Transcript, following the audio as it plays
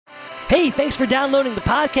Hey, thanks for downloading the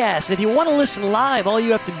podcast. If you want to listen live, all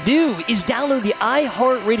you have to do is download the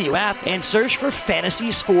iHeartRadio app and search for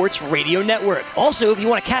Fantasy Sports Radio Network. Also, if you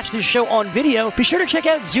want to catch this show on video, be sure to check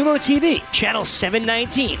out Zumo TV, channel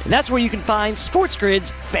 719. That's where you can find Sports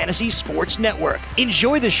Grid's Fantasy Sports Network.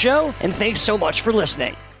 Enjoy the show, and thanks so much for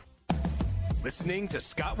listening. Listening to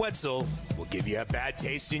Scott Wetzel will give you a bad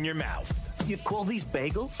taste in your mouth. You call these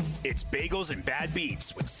bagels? It's Bagels and Bad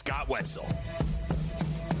Beats with Scott Wetzel.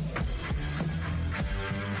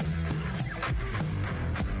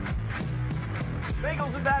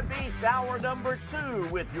 Bagels and Bad Beats, hour number 2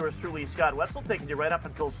 with yours truly, Scott Wetzel, taking you right up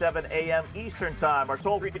until 7 a.m. Eastern Time. Our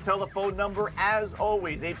toll-free telephone number, as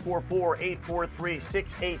always,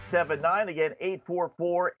 844-843-6879. Again,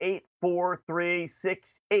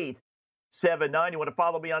 844-843-6879. You want to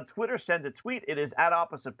follow me on Twitter, send a tweet. It is at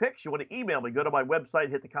Opposite Picks. You want to email me, go to my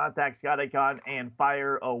website, hit the contact Scott icon, and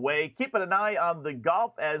fire away. Keeping an eye on the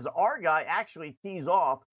golf as our guy actually tees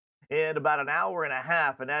off in about an hour and a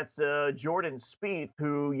half, and that's Jordan Spieth,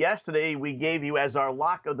 who yesterday we gave you as our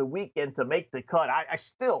lock of the weekend to make the cut. I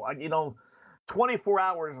still, 24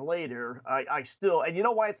 hours later, I still, and you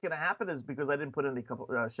know why it's going to happen is because I didn't put any couple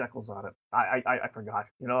shekels on it. I forgot.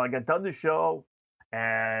 I got done the show,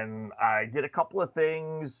 and I did a couple of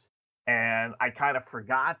things, and I kind of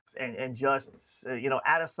forgot, and just,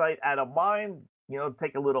 out of sight, out of mind.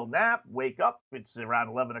 Take a little nap, wake up. It's around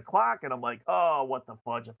 11 o'clock, and I'm like, oh, what the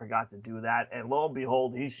fudge? I forgot to do that. And lo and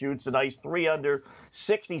behold, he shoots a nice 3 under,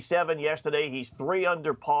 67 yesterday. He's 3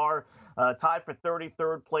 under par, tied for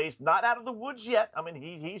 33rd place. Not out of the woods yet. I mean,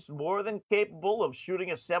 he's more than capable of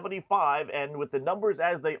shooting a 75, and with the numbers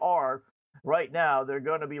as they are right now, they're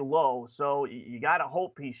going to be low. So you got to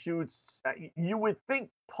hope he shoots. You would think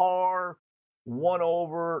par 1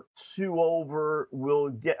 over, 2 over will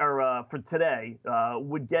get, or for today,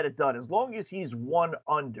 would get it done. As long as he's 1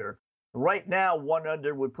 under. Right now, 1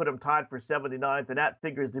 under would put him tied for 79th, and that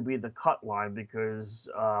figures to be the cut line because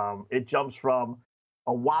it jumps from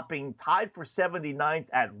a whopping tied for 79th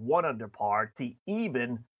at 1 under par to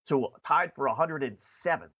even to tied for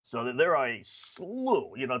 107th. So there are a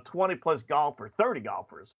slew, 20-plus golfers, 30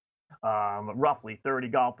 golfers. Roughly 30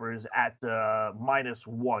 golfers at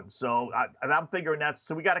 -1. So I'm figuring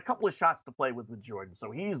so we got a couple of shots to play with Jordan. So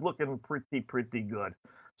he's looking pretty good.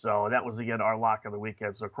 So that was, again, our lock of the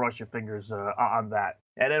weekend. So cross your fingers on that.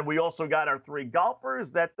 And then we also got our 3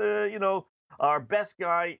 golfers that, our best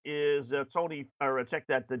guy is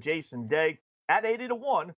Jason Day at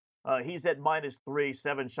 80-1. He's at -3,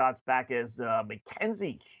 7 shots back as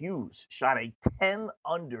Mackenzie Hughes shot a 10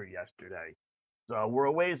 under yesterday. So we're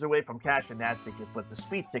a ways away from cashing that ticket, but the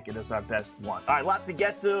Spieth ticket is our best one. All right, a lot to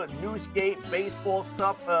get to. Newsgate, baseball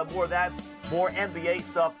stuff, more of that, more NBA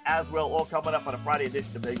stuff as well, all coming up on a Friday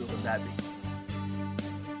edition of Bagels and Bad Beats.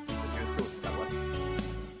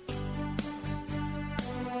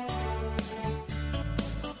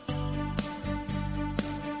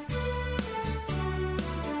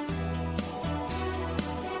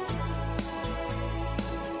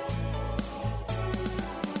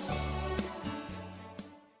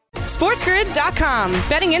 SportsGrid.com.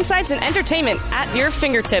 Betting insights and entertainment at your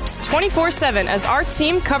fingertips 24/7 as our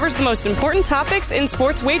team covers the most important topics in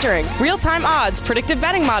sports wagering. Real-time odds, predictive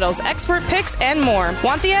betting models, expert picks, and more.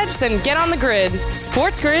 Want the edge? Then get on the grid.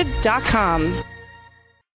 SportsGrid.com.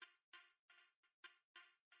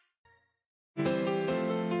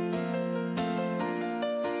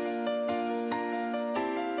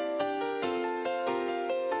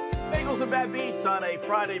 Bad Beats on a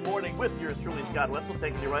Friday morning with yours truly, Scott Wetzel,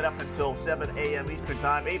 taking you right up until 7 a.m. Eastern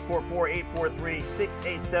Time.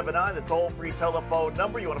 844-843-6879, the toll-free telephone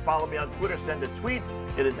number. You want to follow me on Twitter, send a tweet.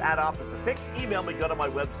 It is at Opposite Picks. Email me, go to my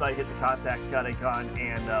website, hit the contact Scott icon,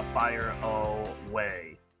 and fire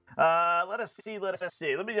away. Let us see. Let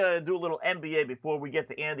me do a little NBA before we get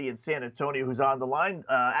to Andy in San Antonio, who's on the line.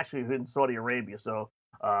 Actually, who's in Saudi Arabia, so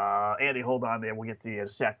Andy, hold on there. We'll get to you in a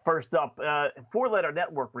sec. First up, 4-Letter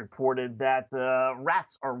Network reported that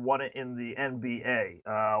rats are wanted in the NBA.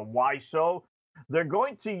 Why so? They're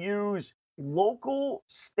going to use local,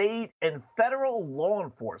 state, and federal law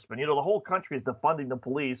enforcement. The whole country is defunding the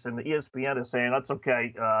police, and the ESPN is saying that's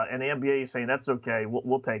okay, and the NBA is saying that's okay.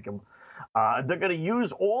 We'll take them. They're going to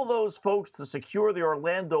use all those folks to secure the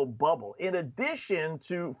Orlando bubble, in addition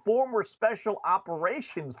to former special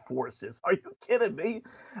operations forces. Are you kidding me?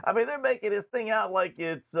 I mean, they're making this thing out like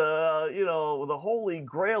it's, the holy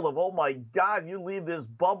grail of, oh, my God, you leave this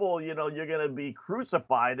bubble, you're going to be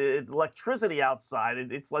crucified. It's electricity outside.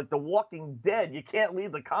 It's like The Walking Dead. You can't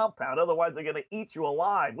leave the compound. Otherwise, they're going to eat you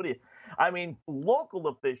alive. I mean, local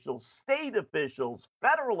officials, state officials,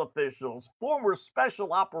 federal officials, former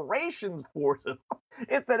special operations forces.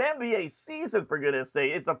 It's an NBA season, for goodness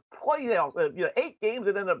sake. It's a playoff, 8 games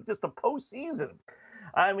and then just a postseason.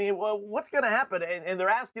 I mean, well, what's going to happen? And they're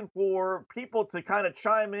asking for people to kind of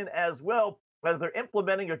chime in as well as they're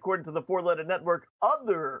implementing, according to the four-letter network,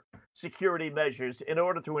 other security measures in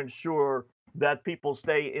order to ensure that people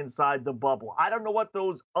stay inside the bubble. I don't know what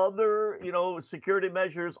those other, security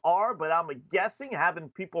measures are, but I'm guessing having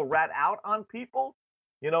people rat out on people.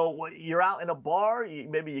 You're out in a bar,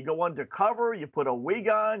 maybe you go undercover, you put a wig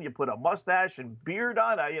on, you put a mustache and beard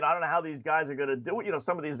on. I don't know how these guys are going to do it.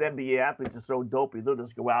 Some of these NBA athletes are so dopey, they'll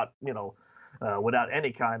just go out, without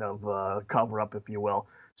any kind of cover up, if you will.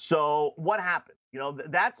 So what happened?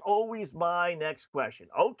 That's always my next question.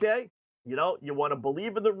 Okay, you want to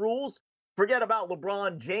believe in the rules? Forget about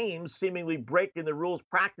LeBron James seemingly breaking the rules,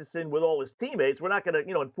 practicing with all his teammates. We're not going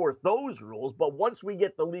to, enforce those rules. But once we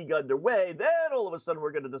get the league underway, then all of a sudden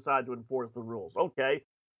we're going to decide to enforce the rules. Okay.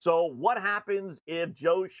 So what happens if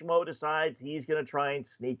Joe Schmo decides he's going to try and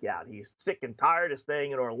sneak out? He's sick and tired of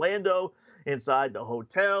staying in Orlando inside the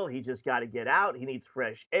hotel. He just got to get out. He needs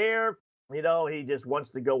fresh air. He just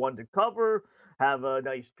wants to go undercover, have a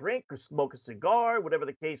nice drink or smoke a cigar, whatever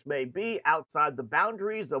the case may be, outside the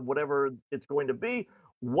boundaries of whatever it's going to be.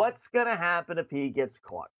 What's going to happen if he gets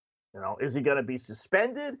caught? Is he going to be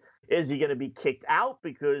suspended? Is he going to be kicked out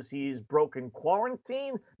because he's broken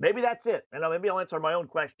quarantine? Maybe that's it. And maybe I'll answer my own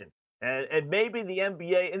question. And maybe the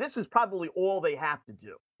NBA, and this is probably all they have to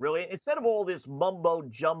do, really, instead of all this mumbo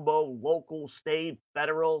jumbo, local, state,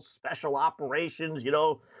 federal, special operations,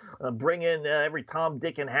 bring in every Tom,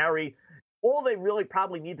 Dick, and Harry. All they really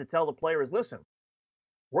probably need to tell the player is, listen,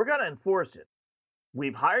 we're going to enforce it.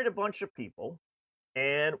 We've hired a bunch of people,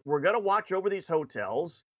 and we're going to watch over these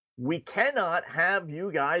hotels. We cannot have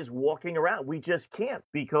you guys walking around. We just can't,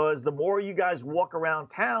 because the more you guys walk around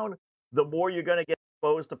town, the more you're going to get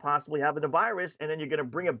exposed to possibly having the virus, and then you're going to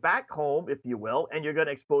bring it back home, if you will, and you're going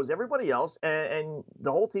to expose everybody else, and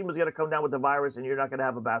the whole team is going to come down with the virus, and you're not going to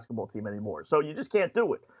have a basketball team anymore. So you just can't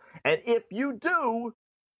do it. And if you do,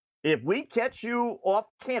 if we catch you off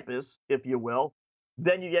campus, if you will,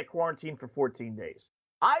 then you get quarantined for 14 days.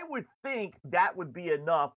 I would think that would be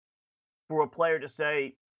enough for a player to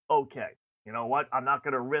say, okay, you know what, I'm not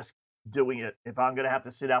going to risk doing it if I'm going to have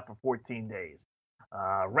to sit out for 14 days.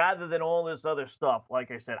 Rather than all this other stuff,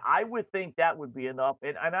 like I said, I would think that would be enough.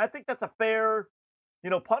 And I think that's a fair,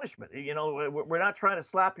 punishment. We're not trying to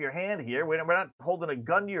slap your hand here. We're not holding a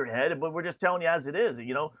gun to your head, but we're just telling you as it is.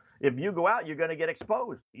 If you go out, you're going to get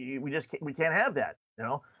exposed. We can't have that,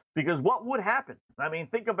 because what would happen? I mean,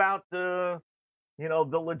 think about the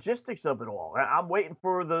logistics of it all. I'm waiting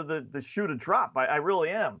for the shoe to drop. I really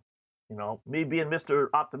am. Me being Mr.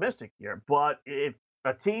 Optimistic here. But if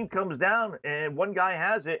a team comes down and one guy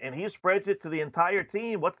has it and he spreads it to the entire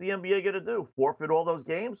team, what's the NBA going to do? Forfeit all those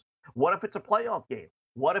games? What if it's a playoff game?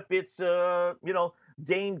 What if it's,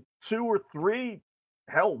 game 2 or 3?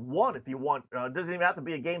 Hell, 1 if you want. It doesn't even have to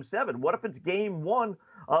be a game 7. What if it's game 1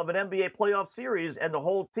 of an NBA playoff series and the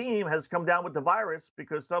whole team has come down with the virus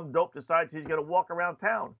because some dope decides he's going to walk around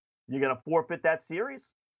town? You're going to forfeit that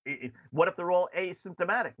series? What if they're all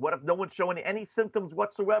asymptomatic? What if no one's showing any symptoms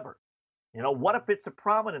whatsoever? What if it's a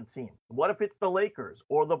prominent team? What if it's the Lakers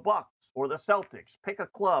or the Bucks or the Celtics? Pick a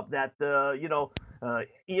club that,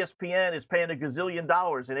 ESPN is paying $1 gazillion and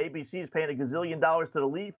ABC is paying $1 gazillion to the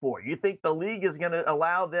league for. You think the league is going to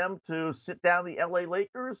allow them to sit down the LA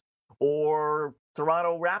Lakers or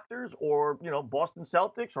Toronto Raptors or, Boston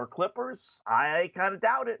Celtics or Clippers? I kind of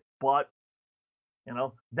doubt it, but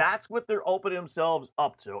that's what they're opening themselves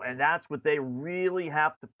up to. And that's what they really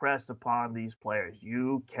have to press upon these players.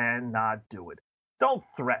 You cannot do it. Don't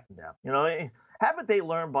threaten them. Haven't they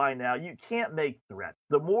learned by now? You can't make threats.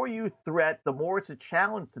 The more you threat, the more it's a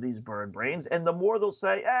challenge to these bird brains. And the more they'll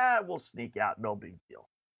say, we'll sneak out. No big deal.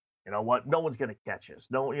 You know what? No one's going to catch us.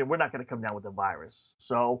 No, we're not going to come down with the virus.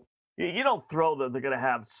 So you don't throw they're going to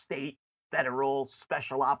have state, federal,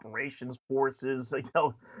 special operations forces,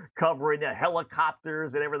 covering the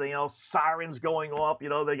helicopters and everything else, sirens going off. They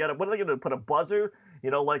got what are they going to put a buzzer?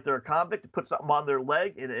 Like they're a convict, to put something on their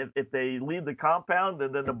leg. And if they leave the compound,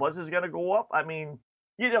 then the buzzer's going to go up. I mean,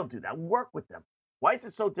 you don't do that. Work with them. Why is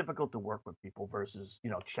it so difficult to work with people versus,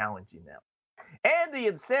 challenging them? Andy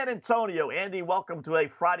in San Antonio. Andy, welcome to a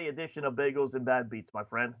Friday edition of Bagels and Bad Beats, my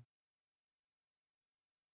friend.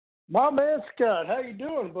 My man Scott, how you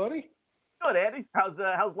doing, buddy? Good, Andy. How's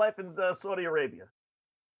life in Saudi Arabia?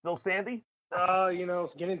 Still sandy?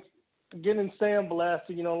 It's getting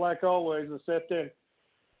sandblasted, like always. I sat there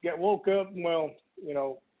and woke up,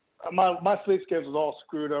 my sleep schedule's all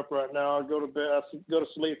screwed up right now. I go to bed, I go to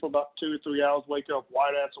sleep for about 2 or 3 hours, wake up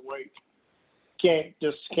wide ass awake. Can't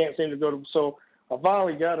seem to go to. So I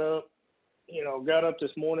finally got up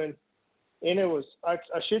this morning, and it was I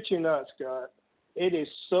shit you not, Scott. It is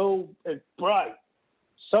it's bright,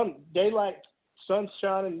 daylight, sun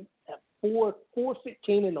shining at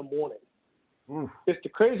 4:15 in the morning. Oof. It's the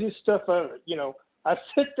craziest stuff ever. I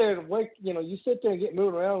sit there and wake. You sit there and get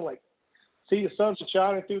moving around, like see the sun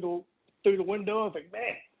shining through the window. It's like,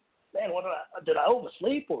 man, what did I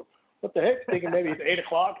oversleep or what the heck? Thinking maybe it's 8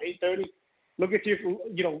 o'clock, 8:30. Look at your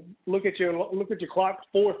clock,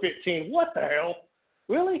 4:15. What the hell?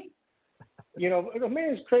 Really?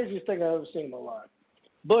 It's the craziest thing I've ever seen in my life.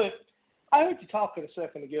 But I heard you talking a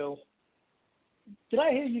second ago. Did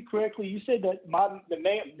I hear you correctly? You said that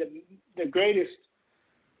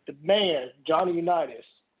the man, Johnny Unitas,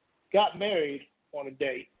 got married on a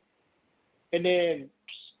date, and then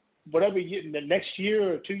the next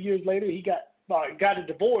year or 2 years later, he got a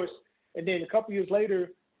divorce, and then a couple years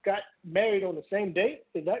later got married on the same date.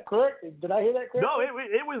 Is that correct? Did I hear that correctly? No,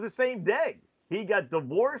 it was the same day. He got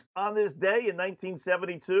divorced on this day in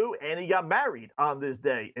 1972, and he got married on this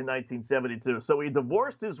day in 1972. So he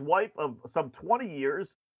divorced his wife of some 20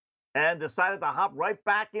 years and decided to hop right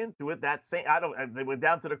back into it. They went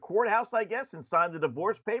down to the courthouse, I guess, and signed the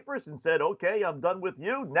divorce papers and said, okay, I'm done with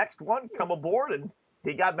you. Next one, come aboard. And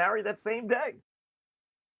he got married that same day.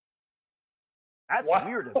 That's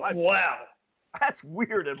weird in my book. Wow. That's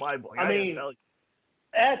weird in my book.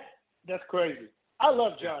 That's crazy. I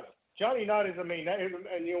love Johnny. Johnny Unitas,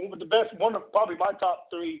 the best, one of probably my top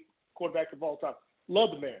 3 quarterbacks of all time.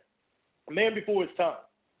 Love the man. A man before his time.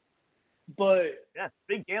 But yeah,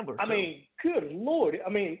 big gambler. Good Lord. He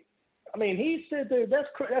said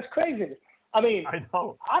that's crazy. I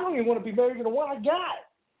know. I don't even want to be married to the one I got.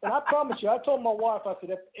 And I promise you, I told my wife, I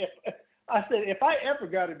said, if I ever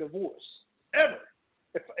got a divorce, ever,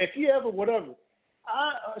 if you ever, whatever,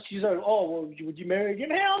 she said, oh, well, would you marry again?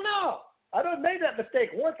 Hell no. I done made that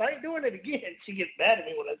mistake once. I ain't doing it again. She gets mad at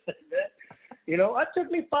me when I say that. It took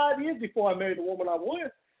me 5 years before I married the woman I'm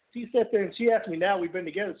with. She sat there and she asked me, now we've been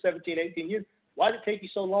together 17, 18 years. Why did it take you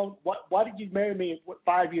so long? Why did you marry me in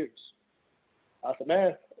 5 years? I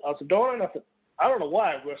said, darling, I don't know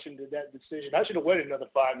why I rushed into that decision. I should have waited another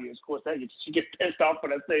 5 years. Of course, she gets pissed off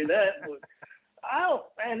when I say that. But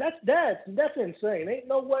that's insane. Ain't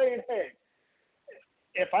no way in heck.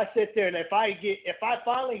 If I sit there and if I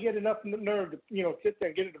finally get enough nerve to sit there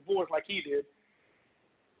and get a divorce like he did,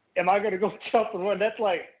 am I going to go jump and run? That's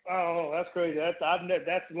like, oh, that's crazy. That's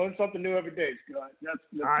learn something new every day, Scott. That's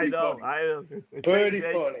I know. Funny. Pretty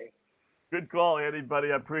funny. Good call, Andy,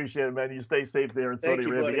 buddy. I appreciate it, man. You stay safe there in Saudi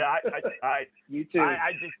Arabia. You too.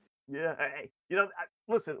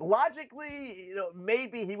 Listen, logically,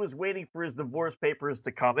 maybe he was waiting for his divorce papers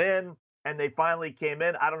to come in. And they finally came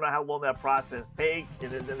in. I don't know how long that process takes.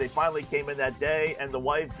 And then they finally came in that day. And the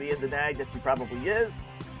wife, being the nag that she probably is,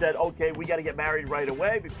 said, okay, we got to get married right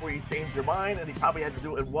away before you change your mind. And he probably had to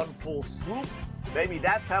do it in one full swoop. Maybe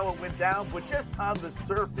that's how it went down. But just on the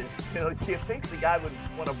surface, you think the guy would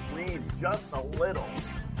want to breathe just a little,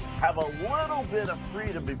 have a little bit of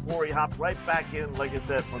freedom before he hopped right back in, like I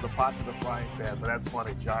said, for the pot to the frying pan. But that's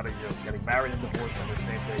funny, Johnny, getting married and divorced on the same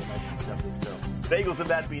day in 1972. Bagels and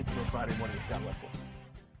that beats for Friday morning with Scott Wetzel.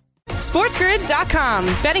 SportsGrid.com.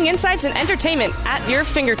 Betting insights and entertainment at your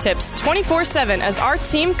fingertips 24/7 as our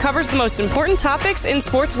team covers the most important topics in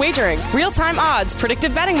sports wagering. Real-time odds,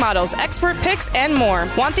 predictive betting models, expert picks, and more.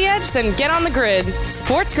 Want the edge? Then get on the grid.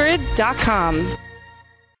 SportsGrid.com.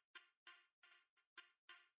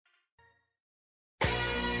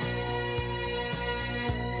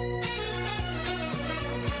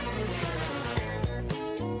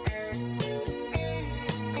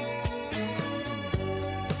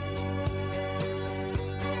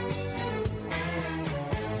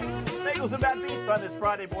 Bagels and Bad Beats on this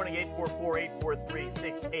Friday morning,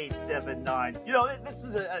 844-843-6879. This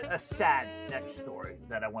is a sad next story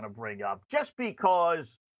that I want to bring up, just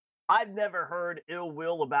because I've never heard ill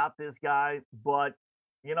will about this guy, but,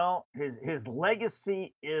 his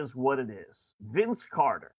legacy is what it is. Vince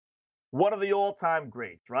Carter, one of the all-time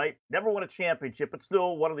greats, right? Never won a championship, but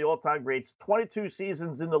still one of the all-time greats. 22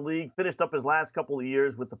 seasons in the league, finished up his last couple of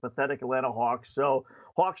years with the pathetic Atlanta Hawks. So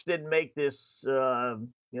Hawks didn't make this,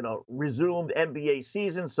 resumed NBA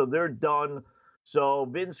season, so they're done. So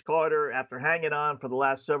Vince Carter, after hanging on for the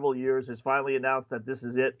last several years, has finally announced that this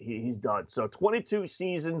is it. He's done. So 22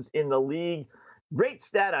 seasons in the league. Great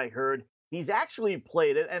stat I heard. He's actually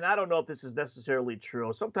played it, and I don't know if this is necessarily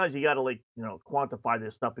true. Sometimes you got to, quantify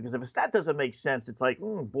this stuff, because if a stat doesn't make sense, it's like,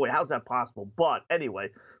 boy, how's that possible? But anyway,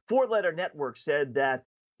 Four Letter Network said that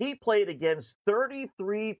he played against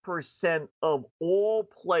 33% of all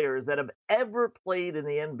players that have ever played in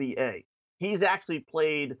the NBA. He's actually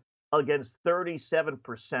played against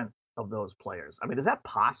 37% of those players. I mean, is that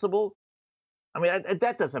possible? I mean,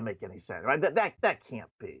 that doesn't make any sense, right? That can't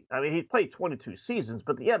be. I mean, he played 22 seasons,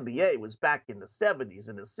 but the NBA was back in the 70s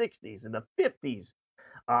and the 60s and the 50s.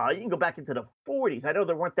 You can go back into the 40s. I know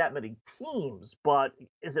there weren't that many teams, but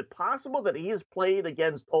is it possible that he has played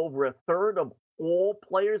against over a third of all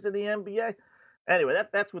players in the NBA? Anyway,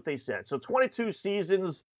 that's what they said. So 22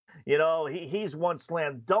 seasons. You know, he's won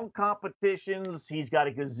slam dunk competitions. He's got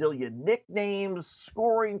a gazillion nicknames,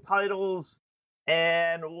 scoring titles.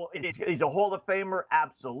 And he's a Hall of Famer,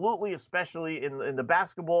 absolutely, especially in the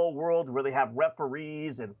basketball world where they have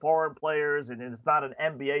referees and foreign players, and it's not an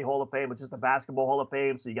NBA Hall of Fame, it's just a basketball Hall of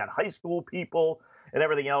Fame. So you got high school people and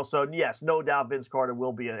everything else. So, yes, no doubt Vince Carter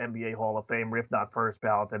will be an NBA Hall of Famer, if not first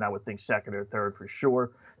ballot, and I would think second or third for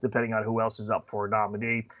sure, depending on who else is up for a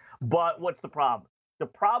nominee. But what's the problem? The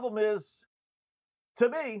problem is, to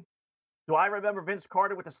me, do I remember Vince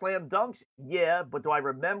Carter with the slam dunks? Yeah, but do I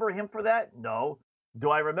remember him for that? No. Do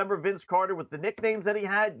I remember Vince Carter with the nicknames that he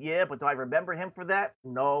had? Yeah, but do I remember him for that?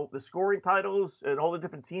 No. The scoring titles and all the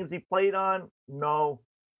different teams he played on? No.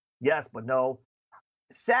 Yes, but no.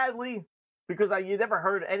 Sadly, because you never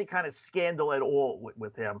heard any kind of scandal at all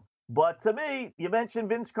with him. But to me, you mentioned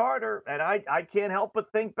Vince Carter, and I can't help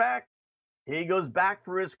but think back. He goes back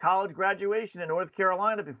for his college graduation in North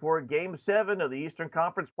Carolina before Game 7 of the Eastern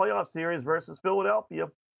Conference Playoff Series versus Philadelphia.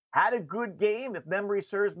 Had a good game, if memory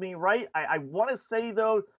serves me right. I want to say,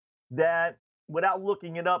 though, that without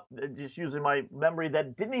looking it up, just using my memory,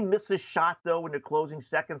 that didn't he miss a shot, though, in the closing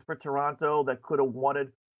seconds for Toronto that could have won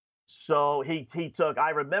it? So he took, I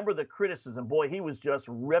remember the criticism. Boy, he was just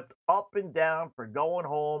ripped up and down for going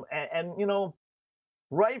home. And you know,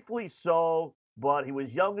 rightfully so. But he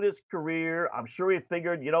was young in his career. I'm sure he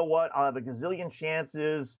figured, you know what, I'll have a gazillion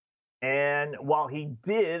chances. And while he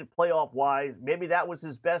did, playoff-wise, maybe that was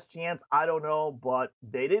his best chance. I don't know. But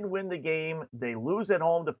they didn't win the game. They lose at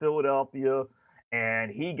home to Philadelphia. And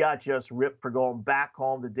he got just ripped for going back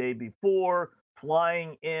home the day before,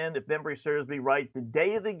 flying in, if memory serves me right, the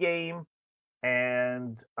day of the game.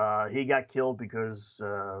 And he got killed because,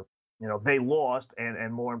 you know, they lost.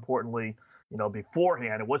 And more importantly, you know,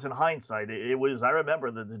 beforehand, it wasn't hindsight. It was, I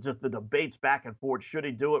remember just the debates back and forth. Should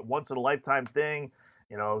he do it? Once in a lifetime thing,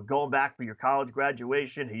 you know, going back for your college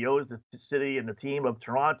graduation. He owes the city and the team of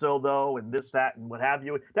Toronto, though, and this, that, and what have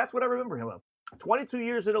you. That's what I remember him of. 22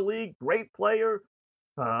 years in the league, great player,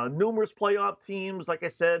 numerous playoff teams. Like I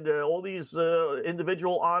said, all these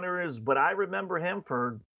individual honors. But I remember him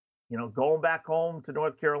for, you know, going back home to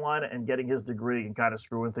North Carolina and getting his degree and kind of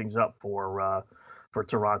screwing things up for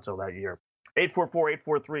Toronto that year.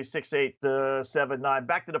 844-843-6879.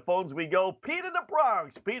 Back to the phones we go. Pete in the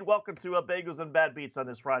Bronx. Pete, welcome to Bagels and Bad Beats on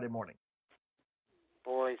this Friday morning.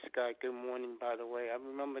 Boy, Scott, good morning, by the way. I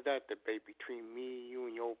remember that debate between me, you,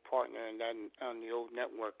 and your old partner and that on the old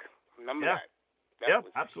network. Remember that? That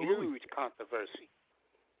was absolutely. Huge controversy.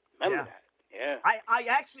 Remember that? Yeah. I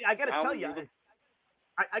got to tell you,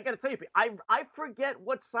 I got to tell you, I forget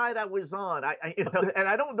what side I was on. And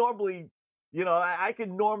I don't normally, you know, I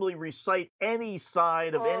can normally recite any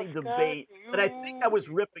side of any debate, but I think I was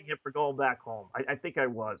ripping him for going back home. I think I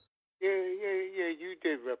was. Yeah, you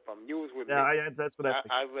did rip him. You was with me. That's what I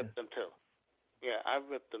think. I ripped them too. Yeah, I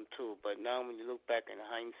ripped them too. But now when you look back in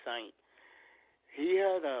hindsight, he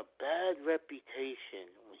had a bad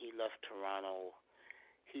reputation when he left Toronto.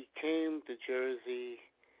 He came to Jersey.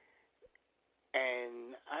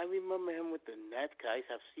 And I remember him with the Nets. I used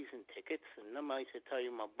to have season tickets. And I used to tell you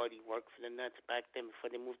my buddy worked for the Nets back then before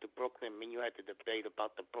they moved to Brooklyn. I mean, you had to debate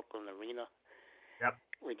about the Brooklyn Arena. Yep.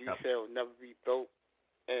 When you said it would never be built.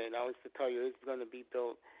 And I used to tell you it's going to be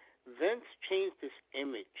built. Vince changed his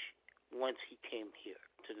image once he came here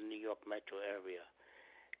to the New York metro area.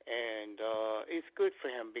 And it's good for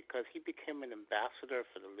him because he became an ambassador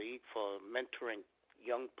for the league for mentoring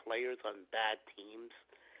young players on bad teams.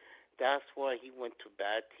 That's why he went to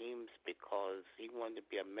bad teams, because he wanted to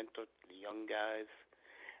be a mentor to the young guys.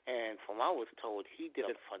 And from what I was told, he did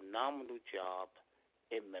a phenomenal job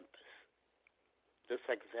in Memphis. Just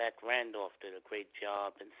like Zach Randolph did a great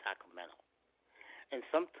job in Sacramento. And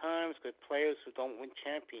sometimes with players who don't win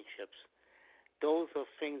championships, those are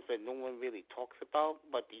things that no one really talks about,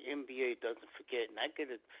 but the NBA doesn't forget. And I get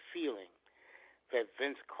a feeling that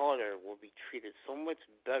Vince Carter will be treated so much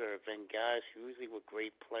better than guys who usually were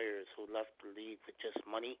great players who left the league for just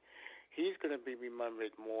money. He's going to be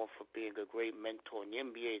remembered more for being a great mentor, and the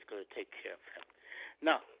NBA is going to take care of him.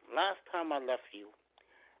 Now, last time I left you,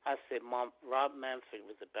 I said, Mom, Rob Manfred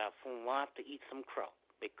was a buffoon. We'll have to eat some crow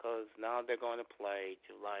because now they're going to play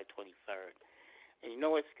July 23rd. And you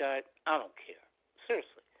know what, Scott? I don't care.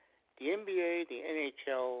 Seriously. The NBA, the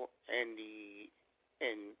NHL, and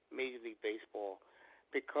Major League Baseball,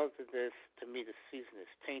 because of this, to me, the season is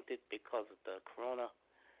tainted because of the corona,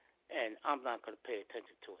 and I'm not going to pay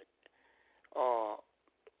attention to it.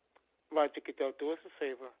 Roger Goodell, do us a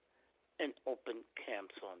favor and open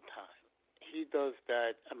camps on time. He does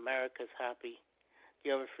that, America's happy.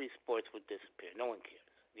 The other three sports would disappear. No one cares.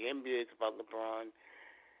 The NBA is about LeBron.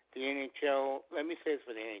 The NHL, let me say this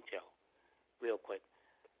for the NHL real quick.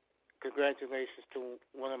 Congratulations to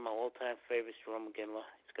one of my all-time favorites, Jarome Iginla.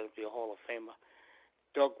 He's going to be a Hall of Famer.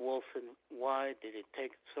 Doug Wilson, why did it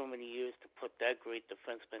take so many years to put that great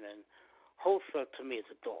defenseman in? Hossa, to me,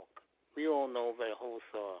 is a dog. We all know that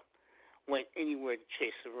Hossa went anywhere to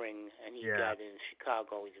chase the ring, and he got in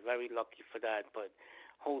Chicago. He's very lucky for that, but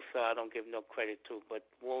Hossa I don't give no credit to. But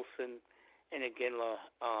Wilson and Iginla,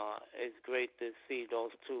 it's great to see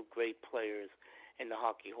those two great players in the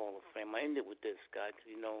Hockey Hall of Fame. I end it with this, guys.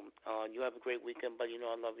 You have a great weekend, buddy.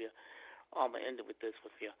 I love you. I'm going to end it with this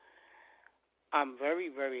with you. I'm very,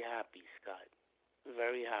 very happy, Scott,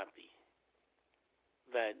 very happy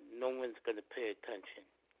that no one's going to pay attention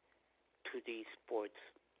to these sports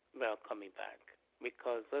without coming back.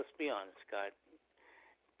 Because let's be honest, Scott,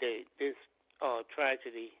 this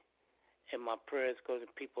tragedy, and my prayers go to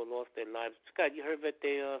people who lost their lives. Scott, you heard that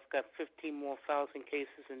they got 15 more thousand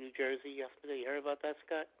cases in New Jersey yesterday? You heard about that,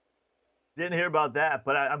 Scott? Didn't hear about that,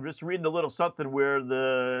 but I'm just reading a little something where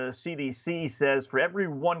the CDC says for every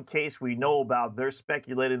one case we know about, they're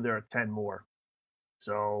speculating there are 10 more.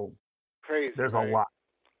 So crazy. There's a lot.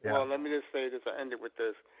 Yeah. Well, let me just say this. I'll end it with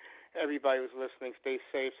this. Everybody who's listening, stay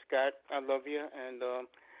safe, Scott. I love you, and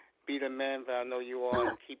be the man that I know you are,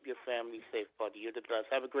 and keep your family safe, buddy. You're the best.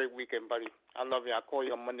 Have a great weekend, buddy. I love you. I'll call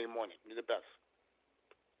you on Monday morning. You're the best.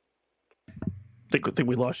 I think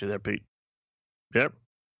we lost you there, Pete. Yep.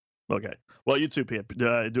 Okay. Well, you too, Pete.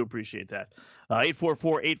 I do appreciate that.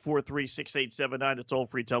 844-843-6879. The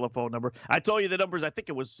toll-free telephone number. I told you the numbers. I think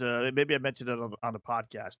it was, maybe I mentioned it on the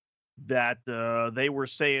podcast, that they were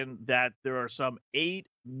saying that there are some 8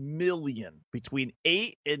 million, between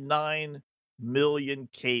 8 and 9 million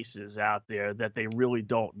cases out there that they really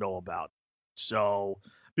don't know about. So,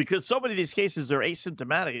 because so many of these cases are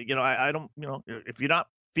asymptomatic, I don't, if you're not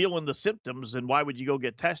feeling the symptoms, then why would you go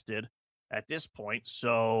get tested at this point?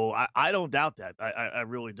 So I don't doubt that. I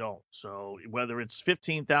really don't. So whether it's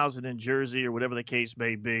 15,000 in Jersey or whatever the case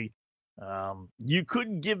may be, you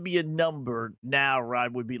couldn't give me a number now where I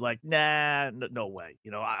would be like, nah, no way.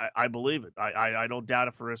 I believe it. I don't doubt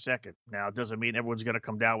it for a second. Now, it doesn't mean everyone's going to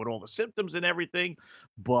come down with all the symptoms and everything,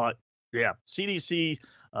 but yeah, CDC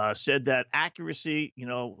said that accuracy,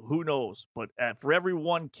 who knows? But for every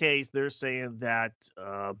one case, they're saying that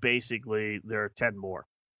basically there are 10 more.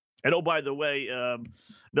 And oh, by the way,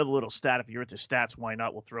 another little stat, if you're into stats, why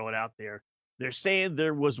not? We'll throw it out there. They're saying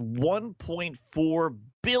there was $1.4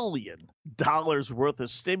 billion worth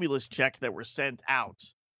of stimulus checks that were sent out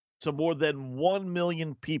to more than 1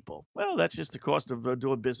 million people. Well, that's just the cost of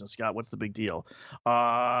doing business, Scott. What's the big deal?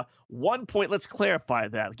 Let's clarify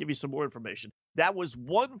that. I'll give you some more information. That was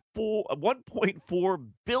 $1.4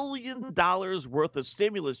 billion worth of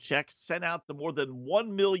stimulus checks sent out to more than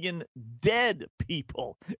 1 million dead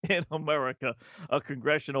people in America, a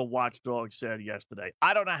congressional watchdog said yesterday.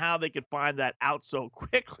 I don't know how they could find that out so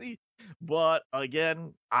quickly, but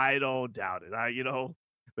again, I don't doubt it.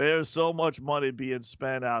 There's so much money being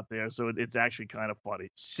spent out there, so it's actually kind of funny.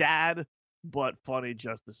 Sad, but funny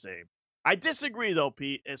just the same. I disagree, though,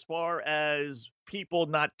 Pete, as far as people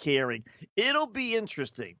not caring. It'll be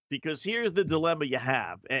interesting because here's the dilemma you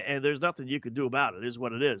have, and there's nothing you can do about it. It is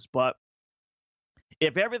what it is. But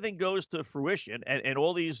if everything goes to fruition and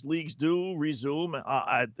all these leagues do resume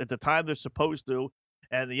at the time they're supposed to,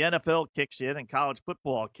 and the NFL kicks in and college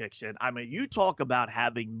football kicks in, I mean, you talk about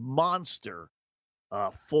having monster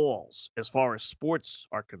falls as far as sports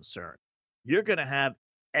are concerned. You're going to have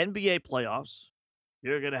NBA playoffs.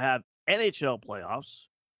 You're going to have NHL playoffs.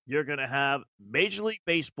 You're going to have Major League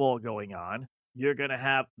Baseball going on. You're going to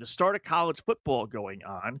have the start of college football going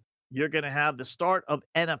on. You're going to have the start of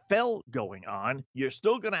NFL going on. You're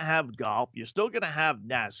still going to have golf. You're still going to have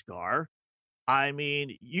NASCAR. I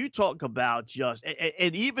mean, you talk about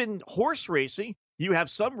and even horse racing. You have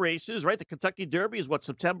some races, right? The Kentucky Derby is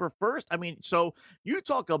September 1st? I mean, so you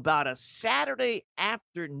talk about a Saturday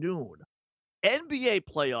afternoon NBA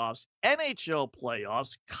playoffs, NHL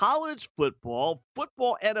playoffs, college football,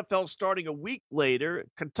 NFL starting a week later,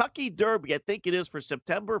 Kentucky Derby, I think it is for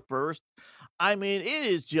September 1st. I mean, it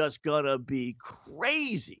is just going to be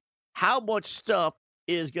crazy how much stuff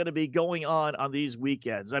is going to be going on these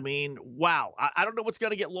weekends. I mean, wow. I don't know what's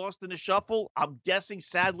going to get lost in the shuffle. I'm guessing,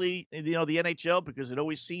 sadly, the NHL, because it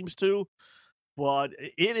always seems to. But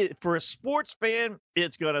it is, for a sports fan,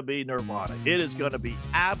 it's going to be nirvana. It is going to be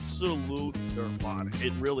absolute nirvana.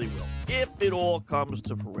 It really will. If it all comes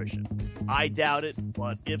to fruition. I doubt it,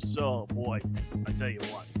 but if so, boy, I tell you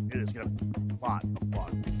what, it is going to be a lot of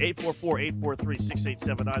fun.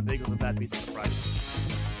 844-843-6879, Bagels and Bad Beats on Friday.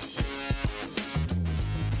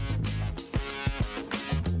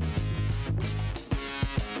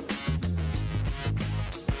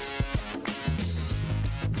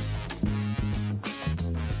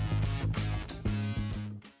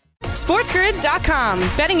 SportsGrid.com.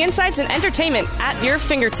 Betting insights and entertainment at your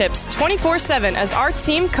fingertips 24/7 as our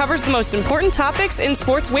team covers the most important topics in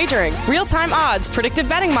sports wagering. Real-time odds, predictive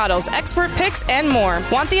betting models, expert picks, and more.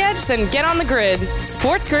 Want the edge? Then get on the grid.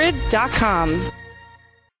 SportsGrid.com.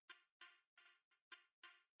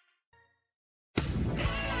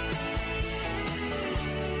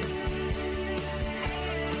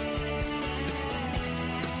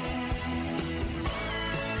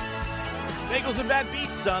 Bagels and Bad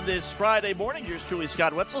Beats on this Friday morning. Yours truly,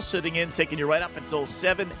 Scott Wetzel, sitting in, taking you right up until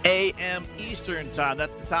 7 a.m. Eastern time.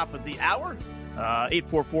 That's the top of the hour.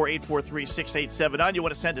 844-843-6879. You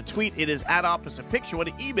want to send a tweet, it is at Opposite Picks. You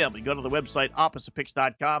want to email me, go to the website,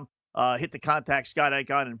 oppositepicks.com. Hit the contact Scott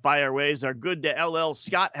icon and fire away. Our good to LL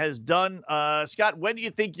Scott has done. Scott, when do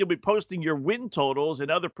you think you'll be posting your win totals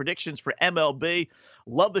and other predictions for MLB?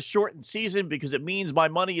 Love the shortened season because it means my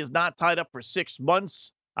money is not tied up for 6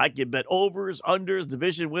 months. I can bet overs, unders,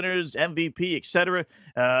 division winners, MVP, etc.,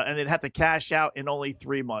 and then have to cash out in only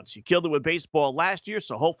 3 months. You killed it with baseball last year,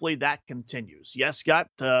 so hopefully that continues. Yes, Scott,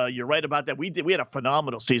 you're right about that. We had a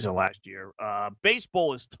phenomenal season last year.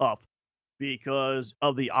 Baseball is tough because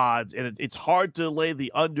of the odds, and it's hard to lay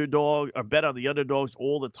the underdog or bet on the underdogs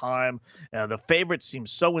all the time. The favorites seem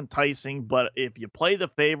so enticing, but if you play the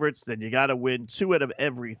favorites, then you got to win 2 out of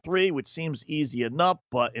every 3, which seems easy enough,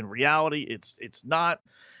 but in reality, it's not.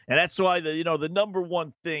 And that's why the number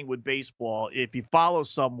one thing with baseball, if you follow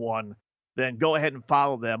someone, then go ahead and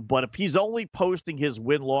follow them. But if he's only posting his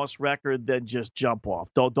win-loss record, then just jump off.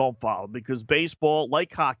 Don't follow, because baseball,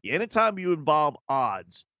 like hockey, anytime you involve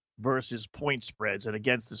odds versus point spreads and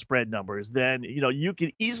against the spread numbers, then, you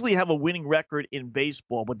can easily have a winning record in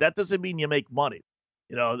baseball, but that doesn't mean you make money.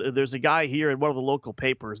 There's a guy here in one of the local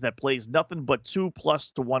papers that plays nothing but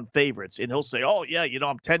 2+1 favorites, and he'll say, oh, yeah,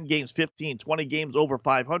 I'm 10 games, 15, 20 games over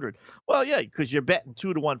 500. Well, yeah, because you're betting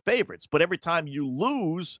 2-1 favorites, but every time you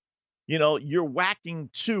lose, you're whacking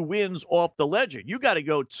 2 wins off the ledger. You got to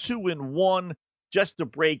go 2-1 just to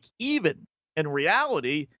break even. In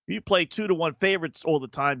reality, if you play 2-1 favorites all the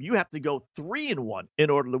time, you have to go 3-1 in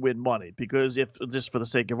order to win money. Because if, just for the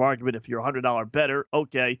sake of argument, if you're a $100 bettor,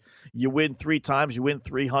 okay, you win 3 times, you win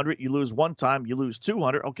 $300. You lose 1 time, you lose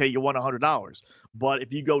 $200. Okay, you won $100. But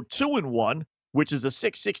if you go 2-1, which is a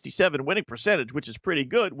 .667 winning percentage, which is pretty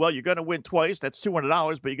good, well, you're going to win twice. That's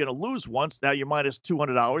 $200, but you're going to lose once. Now you're minus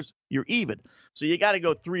 $200. You're even. So you got to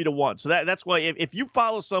go 3-1. So that's why if you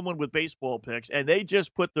follow someone with baseball picks and they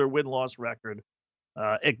just put their win-loss record,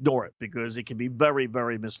 ignore it, because it can be very,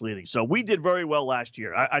 very misleading. So we did very well last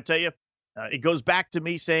year. I tell you, it goes back to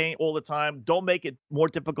me saying all the time, don't make it more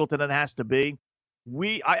difficult than it has to be.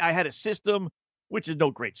 I had a system, which is no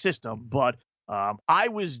great system, but I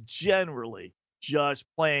was generally just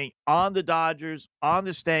playing on the Dodgers, on the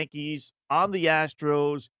Stankies, on the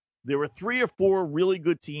Astros. There were 3 or 4 really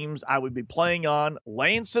good teams I would be playing on,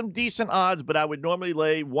 laying some decent odds, but I would normally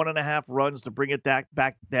lay 1.5 runs to bring it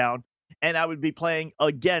back down. And I would be playing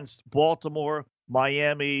against Baltimore,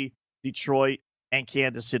 Miami, Detroit, and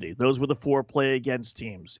Kansas City. Those were the 4 play against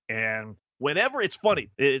teams. And whenever, it's funny,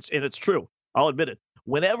 it's true, I'll admit it.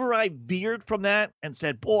 Whenever I veered from that and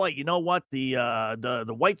said, boy, you know what, the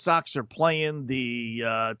White Sox are playing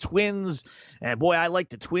the Twins, and boy, I like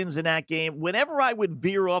the Twins in that game. Whenever I would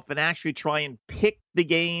veer off and actually try and pick the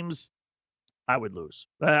games, I would lose.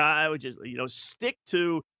 I would just, stick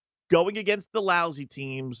to going against the lousy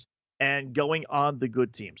teams and going on the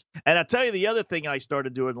good teams. And I'll tell you the other thing I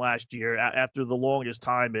started doing last year after the longest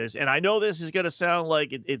time is, and I know this is going to sound like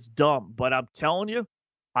it's dumb, but I'm telling you,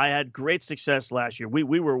 I had great success last year.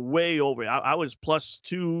 We were way over. I was plus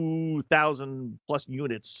 2,000 plus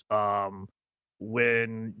units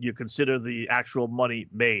when you consider the actual money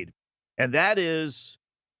made. And that is,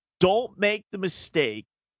 don't make the mistake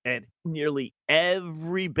and nearly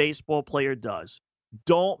every baseball player does,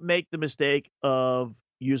 don't make the mistake of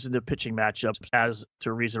using the pitching matchups as to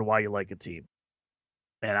a reason why you like a team.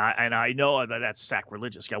 And I know that that's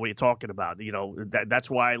sacrilegious. What are you talking about? That's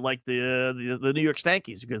why I like the New York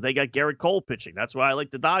Yankees, because they got Garrett Cole pitching. That's why I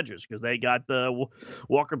like the Dodgers, because they got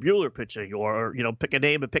Walker Buehler pitching, or pick a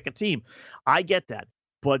name and pick a team. I get that,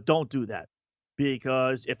 but don't do that,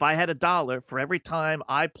 because if I had $1 for every time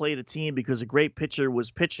I played a team because a great pitcher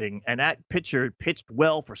was pitching and that pitcher pitched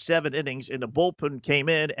well for 7 innings and the bullpen came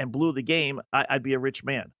in and blew the game, I'd be a rich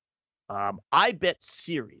man. I bet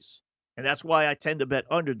series. And that's why I tend to bet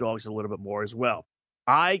underdogs a little bit more as well.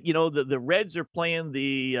 The Reds are playing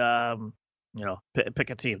the, pick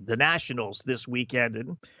a team, the Nationals this weekend.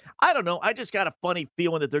 And I don't know. I just got a funny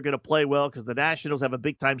feeling that they're going to play well, because the Nationals have a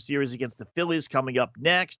big-time series against the Phillies coming up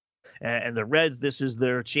next. And the Reds, this is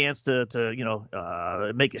their chance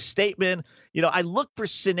to make a statement. I look for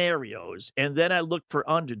scenarios, and then I look for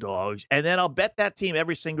underdogs, and then I'll bet that team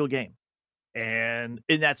every single game and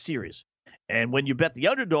in that series. And when you bet the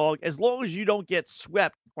underdog, as long as you don't get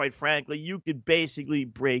swept, quite frankly, you could basically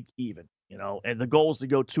break even, and the goal is to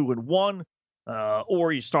go 2-1,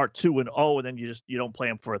 or you start 2-0, and then you don't play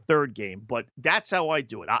them for a third game. But that's how I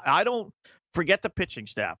do it. I don't forget the pitching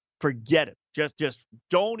staff. Forget it. Just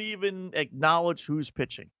don't even acknowledge who's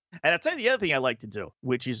pitching. And I'll tell you the other thing I like to do,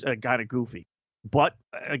 which is kind of goofy, but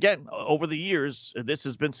again, over the years, this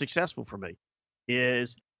has been successful for me,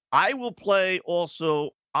 is I will play also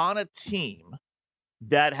on a team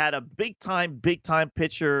that had a big time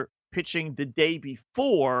pitcher pitching the day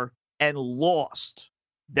before and lost.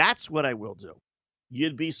 That's what I will do.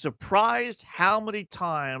 You'd be surprised how many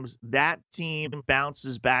times that team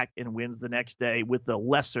bounces back and wins the next day with the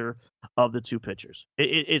lesser of the two pitchers.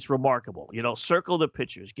 It's remarkable. Circle the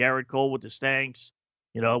pitchers. Garrett Cole with the Stanks.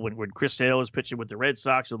 When Chris Sale is pitching with the Red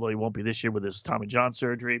Sox, although he won't be this year with his Tommy John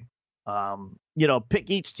surgery. Pick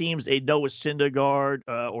each team's a Noah Syndergaard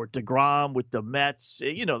or DeGrom with the Mets.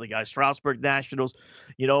 The guy, Strasburg Nationals.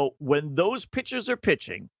 When those pitchers are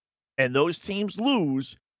pitching and those teams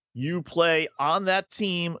lose, you play on that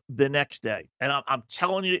team the next day. And I'm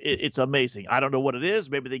telling you, it's amazing. I don't know what it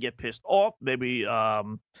is. Maybe they get pissed off. Maybe,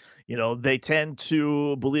 they tend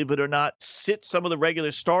to, believe it or not, sit some of the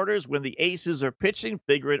regular starters when the aces are pitching,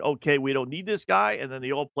 figuring, okay, we don't need this guy. And then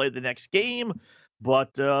they all play the next game.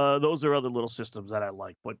 But those are other little systems that I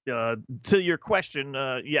like. But to your question,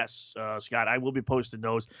 yes, Scott, I will be posting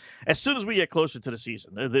those as soon as we get closer to the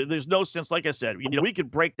season. There's no sense, like I said, we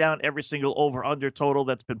could break down every single over-under total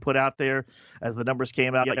that's been put out there as the numbers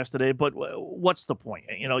came out yesterday. But what's the point?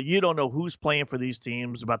 You don't know who's playing for these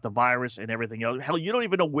teams, about the virus and everything else. Hell, you don't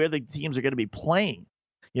even know where the teams are going to be playing.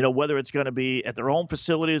 Whether it's going to be at their own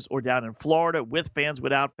facilities or down in Florida with fans,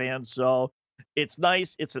 without fans. So it's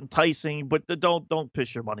nice, it's enticing, but don't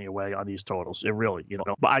piss your money away on these totals. It really,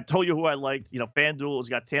 But I told you who I liked. FanDuel has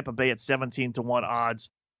got Tampa Bay at 17-1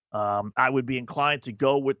 odds. I would be inclined to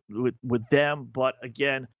go with them, but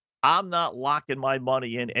again, I'm not locking my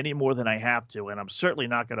money in any more than I have to, and I'm certainly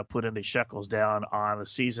not going to put any shekels down on a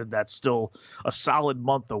season that's still a solid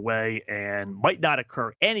month away and might not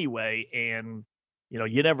occur anyway. And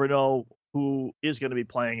you never know who is going to be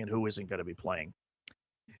playing and who isn't going to be playing.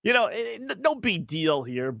 No big deal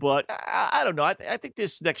here, but I don't know. I think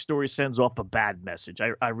this next story sends off a bad message.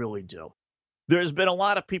 I really do. There's been a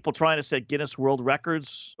lot of people trying to set Guinness World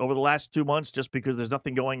Records over the last 2 months just because there's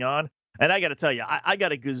nothing going on. And I got to tell you, I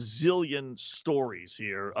got a gazillion stories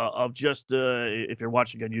here of just, if you're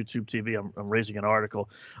watching on YouTube TV, I'm raising an article.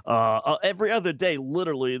 Every other day,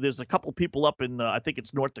 literally, there's a couple people up in, I think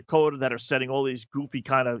it's North Dakota, that are setting all these goofy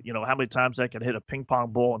kind of, how many times I can hit a ping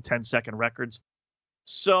pong ball in 10-second records.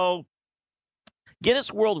 So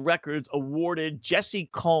Guinness World Records awarded Jessie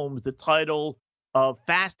Combs the title of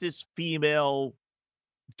fastest female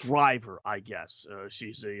driver, I guess.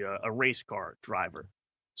 She's a race car driver.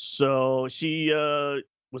 So she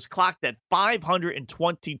was clocked at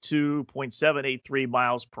 522.783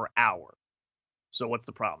 miles per hour. So what's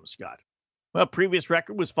the problem, Scott? Well, previous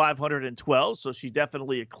record was 512, so she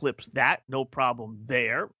definitely eclipsed that. No problem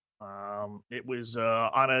there. It was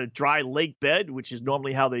on a dry lake bed, which is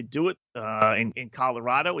normally how they do it in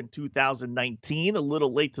Colorado in 2019. A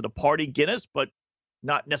little late to the party, Guinness, but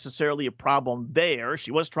not necessarily a problem there.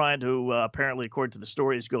 She was trying to, apparently, according to the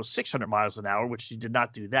stories, go 600 miles an hour, which she did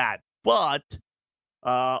not do that. But,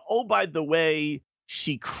 oh, by the way,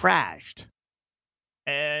 she crashed.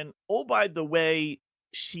 And, oh, by the way,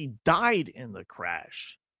 she died in the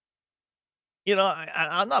crash.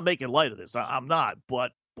 I'm not making light of this. I'm not.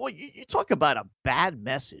 But, boy, you talk about a bad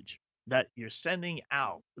message that you're sending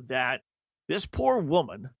out, that This poor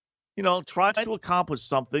woman, tries to accomplish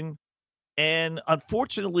something and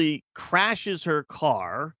unfortunately crashes her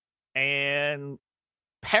car and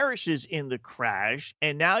perishes in the crash.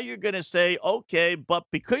 And now you're going to say, okay, but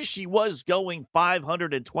because she was going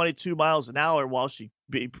 522 miles an hour while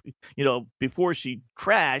before she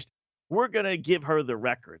crashed, we're going to give her the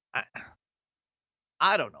record.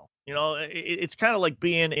 I don't know. It's kind of like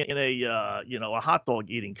being in a hot dog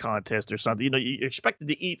eating contest or something. You're expected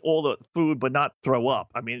to eat all the food but not throw up.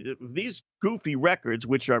 I mean, these goofy records,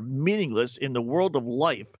 which are meaningless in the world of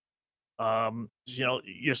life,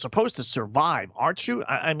 you're supposed to survive, aren't you?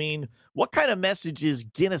 I mean, what kind of message is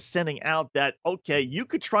Guinness sending out that, okay, you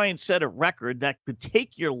could try and set a record that could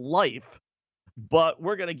take your life, but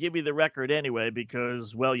we're going to give you the record anyway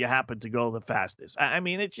because, well, you happen to go the fastest. I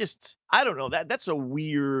mean, it's just, I don't know. That's a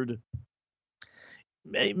weird,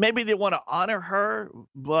 maybe they want to honor her,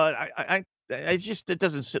 but it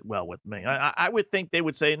doesn't sit well with me. I would think they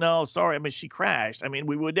would say, no, sorry. I mean, she crashed. I mean,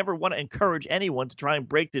 we would never want to encourage anyone to try and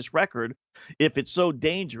break this record if it's so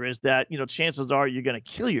dangerous that, chances are you're going to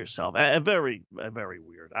kill yourself. Very, very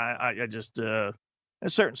weird. I just, there's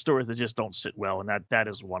certain stories that just don't sit well, and that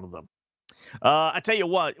is one of them. I tell you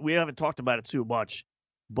what, we haven't talked about it too much,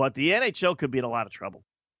 but the NHL could be in a lot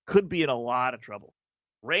of trouble.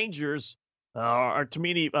 Rangers,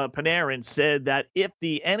 Artemi Panarin said that if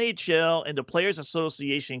the NHL and the Players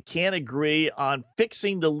Association can't agree on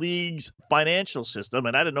fixing the league's financial system,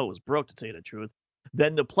 and I didn't know it was broke to tell you the truth,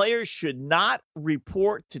 then the players should not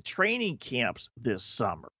report to training camps this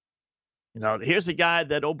summer. Here's a guy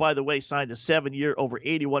that, oh, by the way, signed a 7-year, over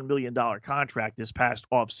 $81 million contract this past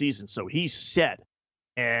offseason. So he's set.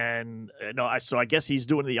 And so I guess he's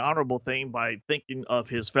doing the honorable thing by thinking of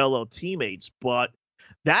his fellow teammates. But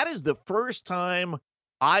that is the first time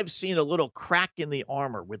I've seen a little crack in the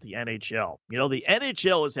armor with the NHL. The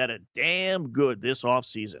NHL has had it damn good this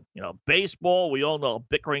offseason. Baseball, we all know,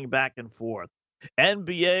 bickering back and forth.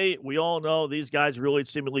 NBA, we all know these guys really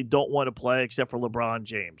seemingly don't want to play except for LeBron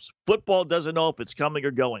James. Football doesn't know if it's coming or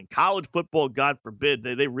going. College football, God forbid,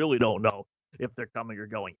 they really don't know if they're coming or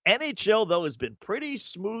going. NHL, though, has been pretty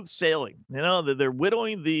smooth sailing. They're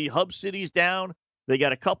whittling the hub cities down. They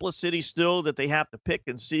got a couple of cities still that they have to pick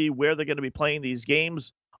and see where they're going to be playing these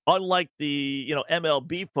games. Unlike the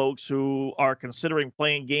MLB folks who are considering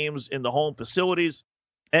playing games in the home facilities,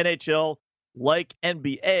 NHL, like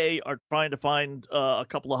NBA, are trying to find a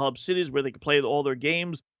couple of hub cities where they can play all their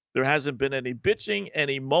games. There hasn't been any bitching,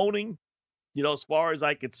 any moaning. As far as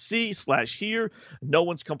I could see / hear, no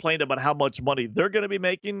one's complained about how much money they're going to be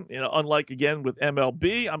making. Unlike, again, with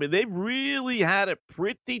MLB, I mean, they've really had it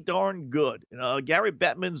pretty darn good. Gary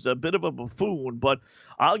Bettman's a bit of a buffoon, but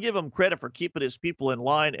I'll give him credit for keeping his people in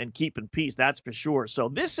line and keeping peace, that's for sure. So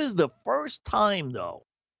this is the first time, though,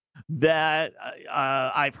 that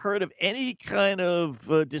I've heard of any kind of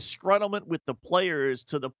disgruntlement with the players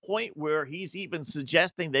to the point where he's even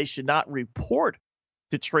suggesting they should not report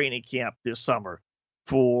to training camp this summer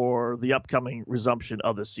for the upcoming resumption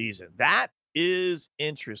of the season. That is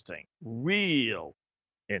interesting. Real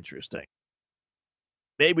interesting.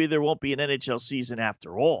 Maybe there won't be an NHL season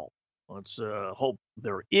after all. Let's hope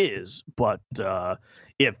there is. But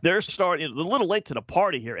if they're starting a little late to the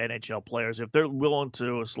party here, NHL players, if they're willing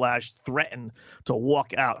to / threaten to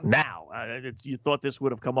walk out now, you thought this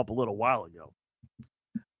would have come up a little while ago.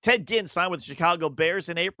 Ted Ginn signed with the Chicago Bears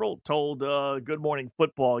in April, told Good Morning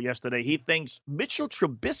Football yesterday he thinks Mitchell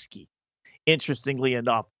Trubisky, interestingly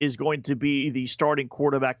enough, is going to be the starting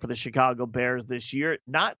quarterback for the Chicago Bears this year,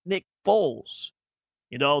 not Nick Foles.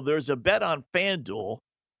 There's a bet on FanDuel.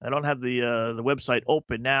 I don't have the website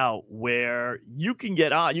open now, where you can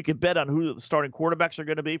bet on who the starting quarterbacks are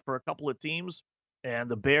going to be for a couple of teams, and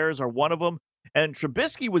the Bears are one of them. And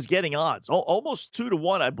Trubisky was getting odds, almost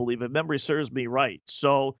 2-1, I believe, if memory serves me right.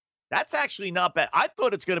 So that's actually not bad. I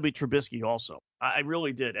thought it's going to be Trubisky also. I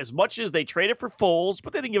really did. As much as they traded for Foles,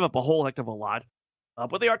 but they didn't give up a whole heck of a lot.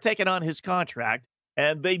 But they are taking on his contract.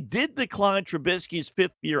 And they did decline Trubisky's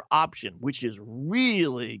 5th-year option, which is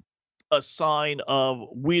really a sign of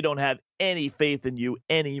we don't have any faith in you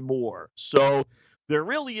anymore. So there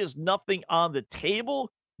really is nothing on the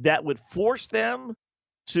table that would force them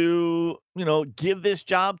to, give this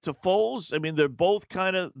job to Foles. I mean, they're both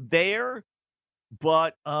kind of there,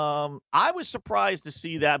 but I was surprised to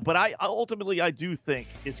see that. But I ultimately do think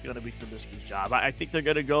it's going to be Trubisky's job. I think they're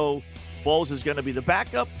going to go, Foles is going to be the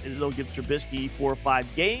backup, and they'll give Trubisky 4 or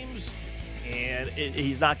 5 games, and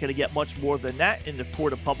he's not going to get much more than that in the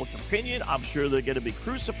court of public opinion. I'm sure they're going to be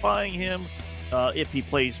crucifying him if he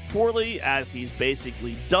plays poorly, as he's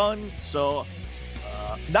basically done. So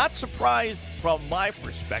not surprised from my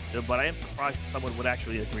perspective, but I am surprised someone would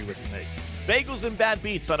actually agree with me. Bagels and Bad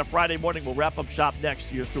Beats on a Friday morning. We'll wrap up shop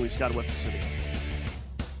next. Yours truly, Scott Wetzel City.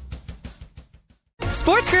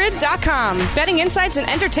 SportsGrid.com. Betting insights and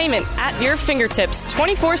entertainment at your fingertips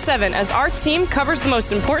 24/7 as our team covers the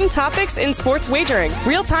most important topics in sports wagering.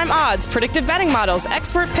 Real-time odds, predictive betting models,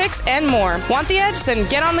 expert picks, and more. Want the edge? Then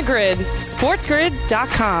get on the grid.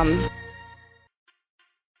 SportsGrid.com.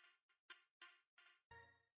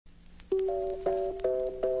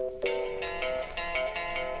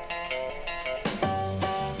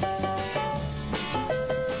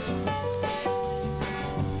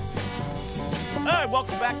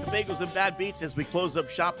 Welcome back to Bagels and Bad Beats as we close up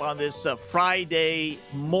shop on this Friday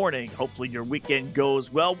morning. Hopefully your weekend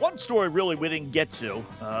goes well. One story really we didn't get to.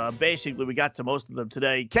 Basically, we got to most of them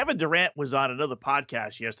today. Kevin Durant was on another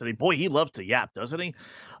podcast yesterday. Boy, he loves to yap, doesn't he?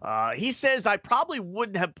 He says, I probably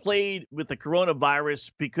wouldn't have played with the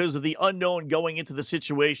coronavirus because of the unknown going into the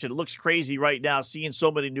situation. It looks crazy right now, seeing so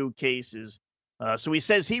many new cases. So he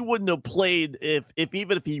says he wouldn't have played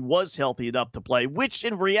even if he was healthy enough to play, which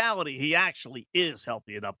in reality he actually is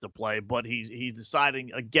healthy enough to play, but he's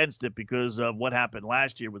deciding against it because of what happened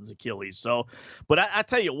last year with his Achilles. So, but I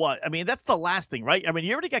tell you what, I mean, that's the last thing, right? I mean,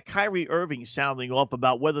 you already got Kyrie Irving sounding off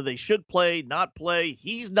about whether they should play, not play.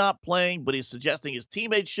 He's not playing, but he's suggesting his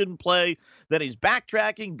teammates shouldn't play. Then he's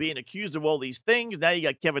backtracking, being accused of all these things. Now you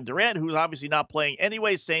got Kevin Durant, who's obviously not playing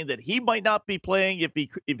anyway, saying that he might not be playing if he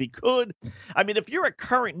could. I mean, if you're a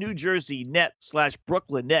current New Jersey Net /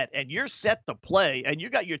 Brooklyn Net and you're set to play and you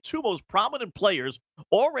got your two most prominent players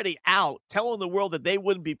already out telling the world that they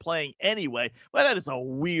wouldn't be playing anyway, well, that is a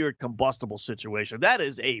weird combustible situation. That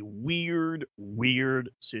is a weird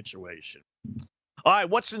situation. All right,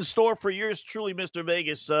 what's in store for yours truly, Mr.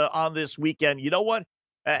 Vegas, on this weekend? You know what?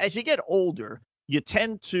 As you get older, you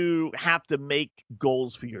tend to have to make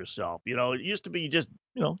goals for yourself. You know, it used to be you just,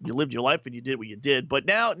 you lived your life and you did what you did. But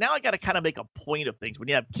now I got to kind of make a point of things when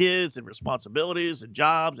you have kids and responsibilities and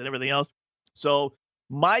jobs and everything else. So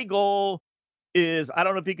my goal is, I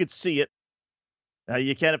don't know if you could see it.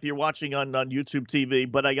 You can if you're watching on YouTube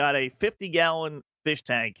TV, but I got a 50-gallon fish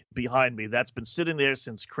tank behind me that's been sitting there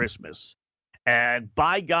since Christmas. And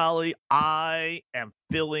by golly, I am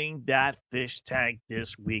filling that fish tank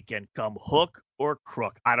this weekend, come hook or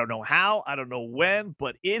crook. I don't know how, I don't know when,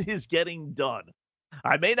 but it is getting done.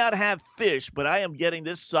 I may not have fish, but I am getting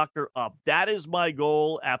this sucker up. That is my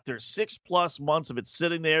goal after 6+ months of it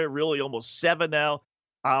sitting there, really almost 7 now.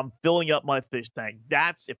 I'm filling up my fish tank.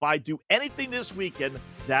 That's, if I do anything this weekend,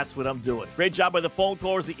 that's what I'm doing. Great job by the phone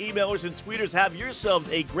callers, the emailers, and tweeters. Have yourselves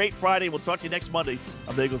a great Friday. We'll talk to you next Monday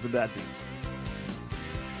on Bagels and Bad Beats.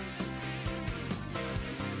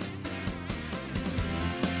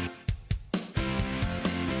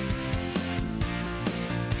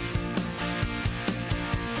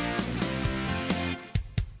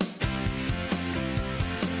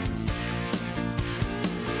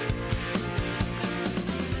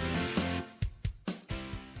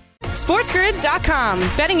 SportsGrid.com.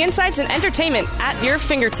 Betting insights and entertainment at your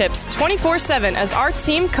fingertips 24/7 as our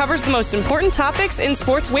team covers the most important topics in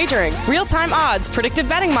sports wagering. Real-time odds, predictive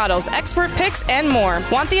betting models, expert picks, and more.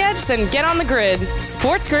 Want the edge? Then get on the grid.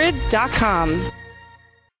 SportsGrid.com.